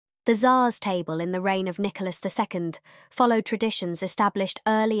The Tsar's table in the reign of Nicholas II followed traditions established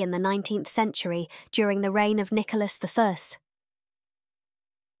early in the 19th century during the reign of Nicholas I.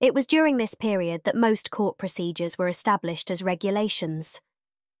 It was during this period that most court procedures were established as regulations.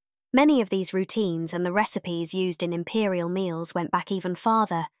 Many of these routines and the recipes used in imperial meals went back even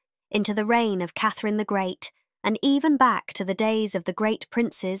farther, into the reign of Catherine the Great, and even back to the days of the great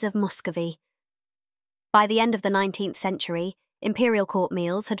princes of Muscovy. By the end of the 19th century, imperial court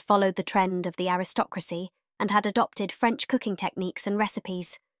meals had followed the trend of the aristocracy and had adopted French cooking techniques and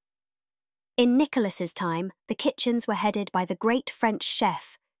recipes. In Nicholas's time, the kitchens were headed by the great French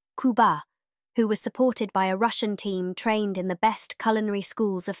chef, Cubat, who was supported by a Russian team trained in the best culinary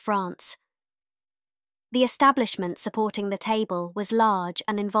schools of France. The establishment supporting the table was large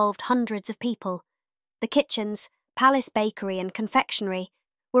and involved hundreds of people. The kitchens, palace bakery and confectionery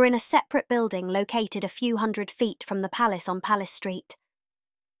were in a separate building located a few hundred feet from the palace on Palace Street.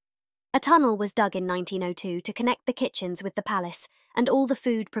 A tunnel was dug in 1902 to connect the kitchens with the palace, and all the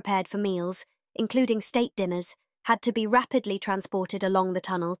food prepared for meals, including state dinners, had to be rapidly transported along the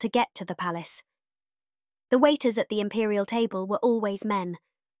tunnel to get to the palace. The waiters at the imperial table were always men,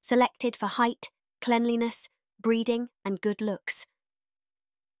 selected for height, cleanliness, breeding, and good looks.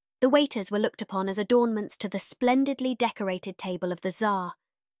 The waiters were looked upon as adornments to the splendidly decorated table of the Tsar.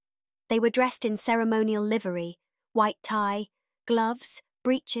 They were dressed in ceremonial livery, white tie, gloves,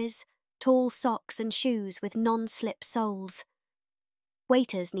 breeches, tall socks and shoes with non-slip soles.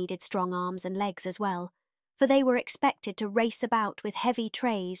 Waiters needed strong arms and legs as well, for they were expected to race about with heavy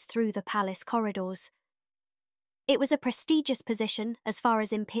trays through the palace corridors. It was a prestigious position as far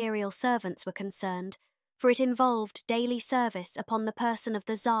as imperial servants were concerned, for it involved daily service upon the person of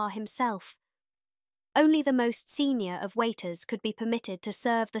the Tsar himself. Only the most senior of waiters could be permitted to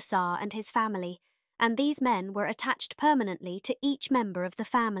serve the Tsar and his family, and these men were attached permanently to each member of the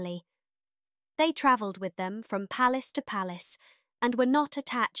family. They travelled with them from palace to palace and were not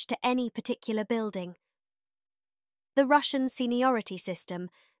attached to any particular building. The Russian seniority system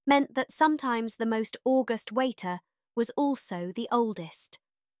meant that sometimes the most august waiter was also the oldest.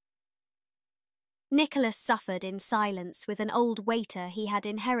 Nicholas suffered in silence with an old waiter he had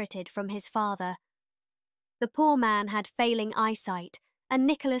inherited from his father. The poor man had failing eyesight, and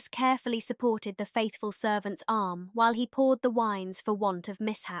Nicholas carefully supported the faithful servant's arm while he poured the wines for want of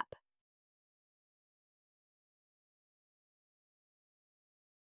mishap.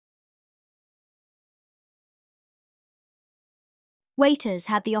 Waiters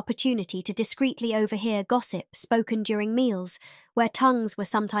had the opportunity to discreetly overhear gossip spoken during meals, where tongues were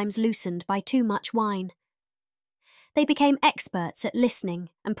sometimes loosened by too much wine. They became experts at listening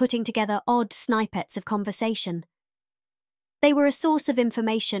and putting together odd snippets of conversation. They were a source of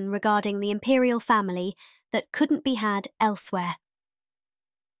information regarding the imperial family that couldn't be had elsewhere.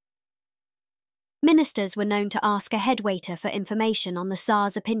 Ministers were known to ask a head waiter for information on the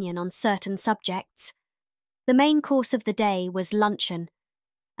Tsar's opinion on certain subjects. The main course of the day was luncheon,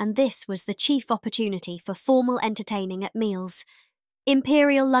 and this was the chief opportunity for formal entertaining at meals.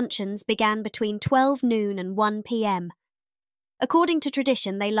 Imperial luncheons began between 12 noon and 1 p.m. According to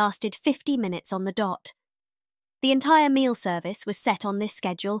tradition, they lasted 50 minutes on the dot. The entire meal service was set on this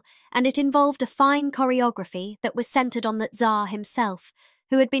schedule, and it involved a fine choreography that was centred on the Tsar himself,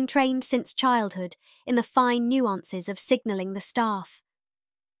 who had been trained since childhood in the fine nuances of signalling the staff.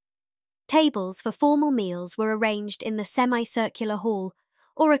 Tables for formal meals were arranged in the semicircular hall,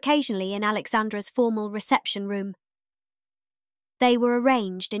 or occasionally in Alexandra's formal reception room. They were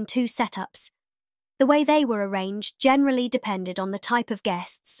arranged in two setups. The way they were arranged generally depended on the type of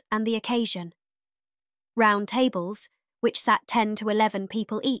guests and the occasion. Round tables, which sat 10 to 11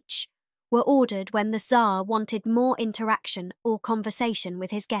 people each, were ordered when the Tsar wanted more interaction or conversation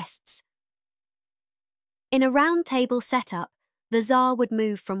with his guests. In a round table setup, the Tsar would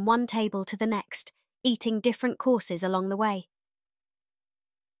move from one table to the next, eating different courses along the way.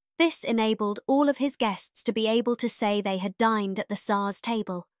 This enabled all of his guests to be able to say they had dined at the Tsar's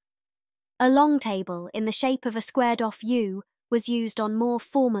table. A long table in the shape of a squared-off U was used on more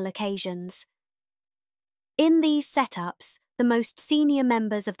formal occasions. In these setups, the most senior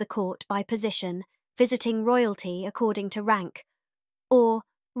members of the court by position, visiting royalty according to rank, or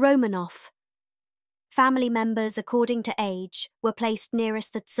Romanov. Family members according to age were placed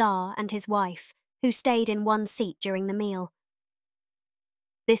nearest the Tsar and his wife, who stayed in one seat during the meal.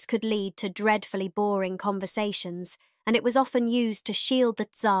 This could lead to dreadfully boring conversations, and it was often used to shield the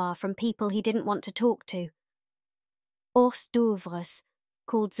Tsar from people he didn't want to talk to. Hors d'oeuvres,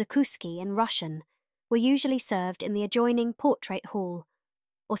 called zakuski in Russian, were usually served in the adjoining portrait hall,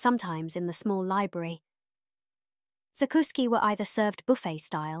 or sometimes in the small library. Zakuski were either served buffet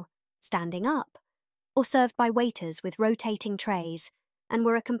style, standing up, or served by waiters with rotating trays, and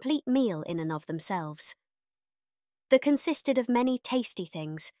were a complete meal in and of themselves. They consisted of many tasty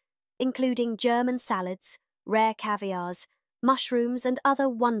things, including German salads, rare caviars, mushrooms, and other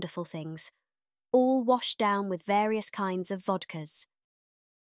wonderful things, all washed down with various kinds of vodkas.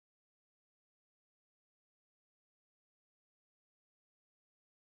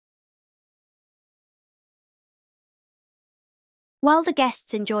 While the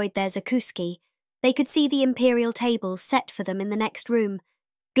guests enjoyed their zakuski, they could see the imperial tables set for them in the next room,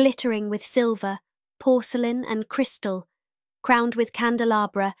 glittering with silver, porcelain, and crystal, crowned with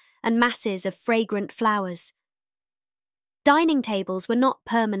candelabra and masses of fragrant flowers. Dining tables were not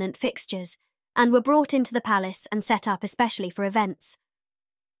permanent fixtures and were brought into the palace and set up especially for events.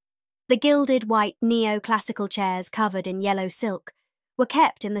 The gilded white neo-classical chairs covered in yellow silk were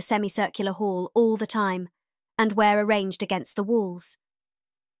kept in the semicircular hall all the time and were arranged against the walls.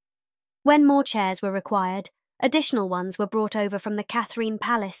 When more chairs were required, additional ones were brought over from the Catherine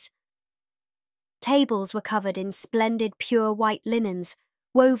Palace. Tables were covered in splendid pure white linens,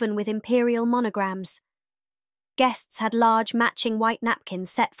 woven with imperial monograms. Guests had large matching white napkins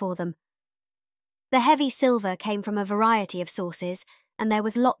set for them. The heavy silver came from a variety of sources, and there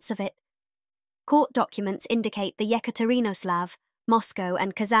was lots of it. Court documents indicate the Yekaterinoslav, Moscow,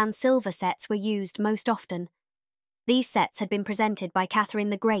 and Kazan silver sets were used most often. These sets had been presented by Catherine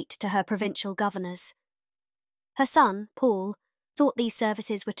the Great to her provincial governors. Her son, Paul, thought these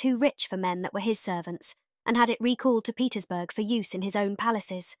services were too rich for men that were his servants, and had it recalled to Petersburg for use in his own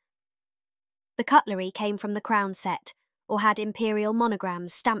palaces. The cutlery came from the crown set, or had imperial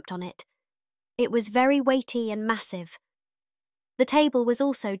monograms stamped on it. It was very weighty and massive. The table was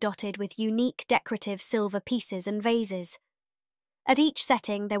also dotted with unique decorative silver pieces and vases. At each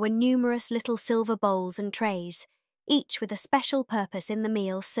setting there were numerous little silver bowls and trays, each with a special purpose in the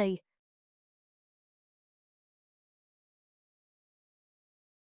meal soup.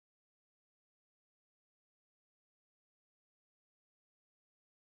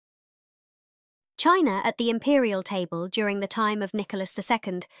 China at the imperial table during the time of Nicholas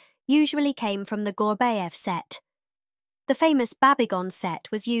II usually came from the Gorbaev set. The famous Babygone set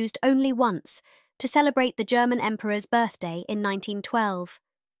was used only once to celebrate the German Emperor's birthday in 1912.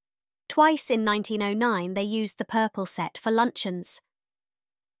 Twice in 1909 they used the purple set for luncheons.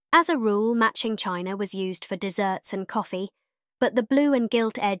 As a rule, matching china was used for desserts and coffee, but the blue and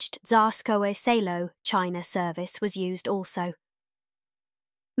gilt-edged Tsarskoye Selo china service was used also.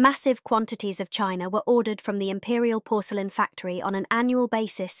 Massive quantities of china were ordered from the Imperial Porcelain Factory on an annual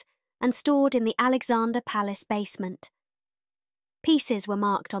basis and stored in the Alexander Palace basement. Pieces were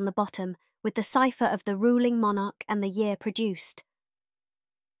marked on the bottom with the cipher of the ruling monarch and the year produced.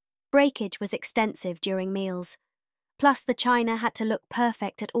 Breakage was extensive during meals, plus the china had to look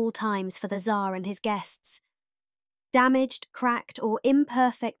perfect at all times for the Tsar and his guests. Damaged, cracked, or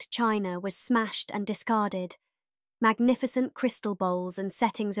imperfect china was smashed and discarded. Magnificent crystal bowls and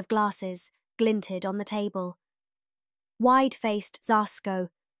settings of glasses glinted on the table. Wide-faced Tsarsko,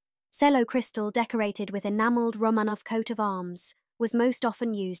 Selo crystal decorated with enamelled Romanov coat of arms, was most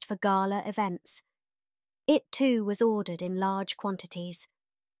often used for gala events. It too was ordered in large quantities.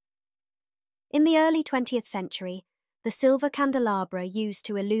 In the early 20th century, the silver candelabra used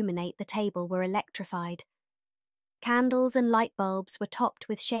to illuminate the table were electrified. Candles and light bulbs were topped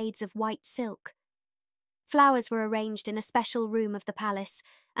with shades of white silk. Flowers were arranged in a special room of the palace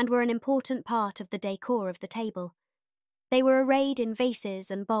and were an important part of the decor of the table. They were arrayed in vases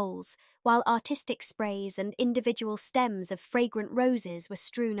and bowls, while artistic sprays and individual stems of fragrant roses were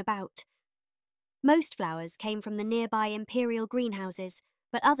strewn about. Most flowers came from the nearby imperial greenhouses,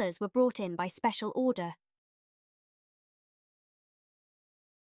 but others were brought in by special order.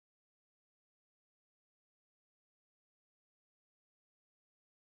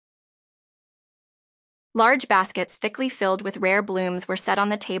 Large baskets thickly filled with rare blooms were set on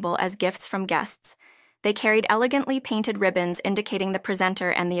the table as gifts from guests. They carried elegantly painted ribbons indicating the presenter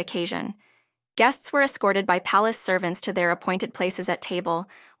and the occasion. Guests were escorted by palace servants to their appointed places at table,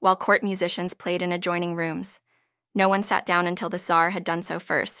 while court musicians played in adjoining rooms. No one sat down until the Tsar had done so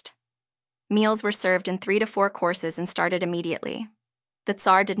first. Meals were served in 3 to 4 courses and started immediately. The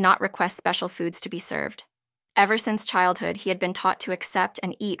Tsar did not request special foods to be served. Ever since childhood, he had been taught to accept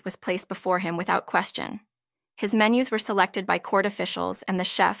and eat was placed before him without question. His menus were selected by court officials and the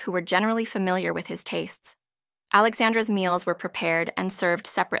chef who were generally familiar with his tastes. Alexandra's meals were prepared and served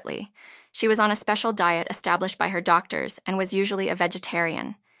separately. She was on a special diet established by her doctors and was usually a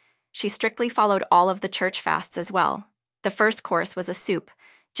vegetarian. She strictly followed all of the church fasts as well. The first course was a soup,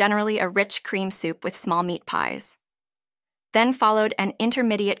 generally a rich cream soup with small meat pies. Then followed an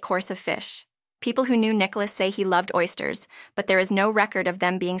intermediate course of fish. People who knew Nicholas say he loved oysters, but there is no record of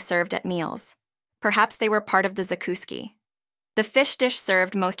them being served at meals. Perhaps they were part of the zakuski. The fish dish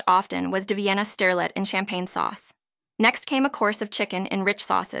served most often was de Vienna sterlet in champagne sauce. Next came a course of chicken in rich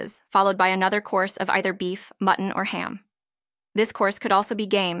sauces, followed by another course of either beef, mutton, or ham. This course could also be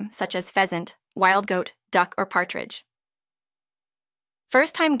game, such as pheasant, wild goat, duck, or partridge.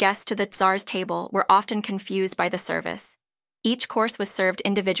 First-time guests to the Tsar's table were often confused by the service. Each course was served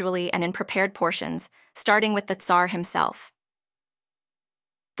individually and in prepared portions, starting with the Tsar himself.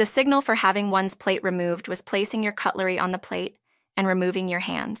 The signal for having one's plate removed was placing your cutlery on the plate and removing your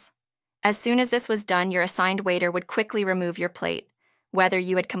hands. As soon as this was done, your assigned waiter would quickly remove your plate, whether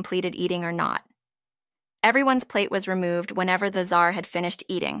you had completed eating or not. Everyone's plate was removed whenever the Tsar had finished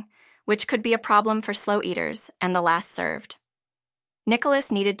eating, which could be a problem for slow eaters and the last served. Nicholas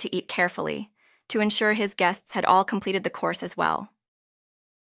needed to eat carefully to ensure his guests had all completed the course as well.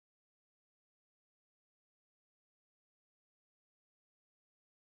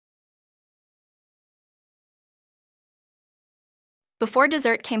 Before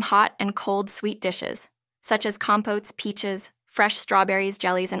dessert came hot and cold sweet dishes, such as compotes, peaches, fresh strawberries,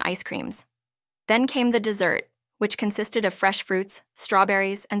 jellies, and ice creams. Then came the dessert, which consisted of fresh fruits,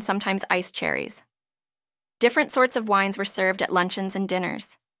 strawberries, and sometimes iced cherries. Different sorts of wines were served at luncheons and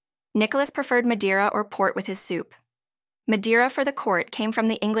dinners. Nicholas preferred Madeira or port with his soup. Madeira for the court came from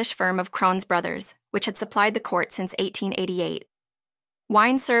the English firm of Krones Brothers, which had supplied the court since 1888.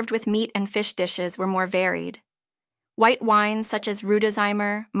 Wines served with meat and fish dishes were more varied. White wines such as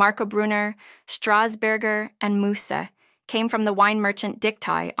Rudesheimer, Marcobrunner, Strasberger, and Musse came from the wine merchant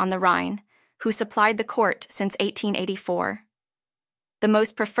Dichtai on the Rhine, who supplied the court since 1884. The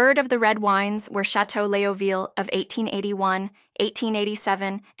most preferred of the red wines were Chateau Léoville of 1881,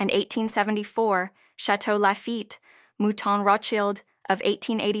 1887, and 1874, Chateau Lafite, Mouton Rothschild of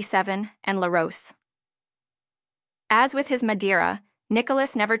 1887, and La Rose. As with his Madeira,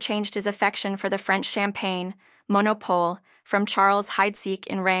 Nicholas never changed his affection for the French champagne, Monopole, from Charles Heidsieck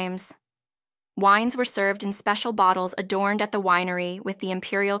in Reims. Wines were served in special bottles adorned at the winery with the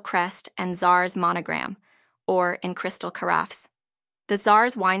imperial crest and Tsar's monogram, or in crystal carafes. The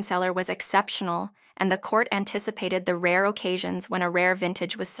Tsar's wine cellar was exceptional, and the court anticipated the rare occasions when a rare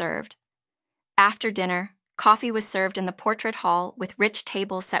vintage was served. After dinner, coffee was served in the portrait hall with rich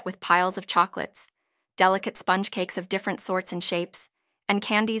tables set with piles of chocolates, delicate sponge cakes of different sorts and shapes, and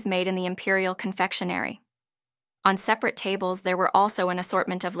candies made in the imperial confectionery. On separate tables, there were also an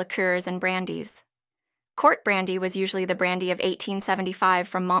assortment of liqueurs and brandies. Court brandy was usually the brandy of 1875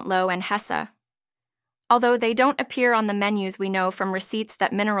 from Montelot and Hesse. Although they don't appear on the menus, we know from receipts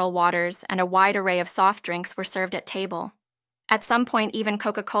that mineral waters and a wide array of soft drinks were served at table. At some point, even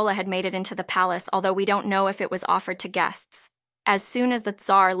Coca-Cola had made it into the palace, although we don't know if it was offered to guests. As soon as the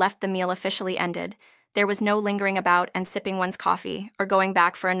Tsar left, the meal officially ended. There was no lingering about and sipping one's coffee or going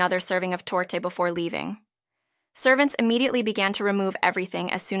back for another serving of torte before leaving. Servants immediately began to remove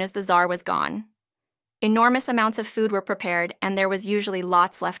everything as soon as the Tsar was gone. Enormous amounts of food were prepared, and there was usually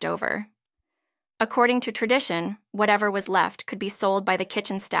lots left over. According to tradition, whatever was left could be sold by the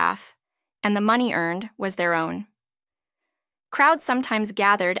kitchen staff, and the money earned was their own. Crowds sometimes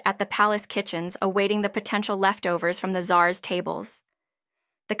gathered at the palace kitchens awaiting the potential leftovers from the Tsar's tables.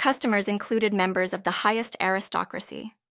 The customers included members of the highest aristocracy.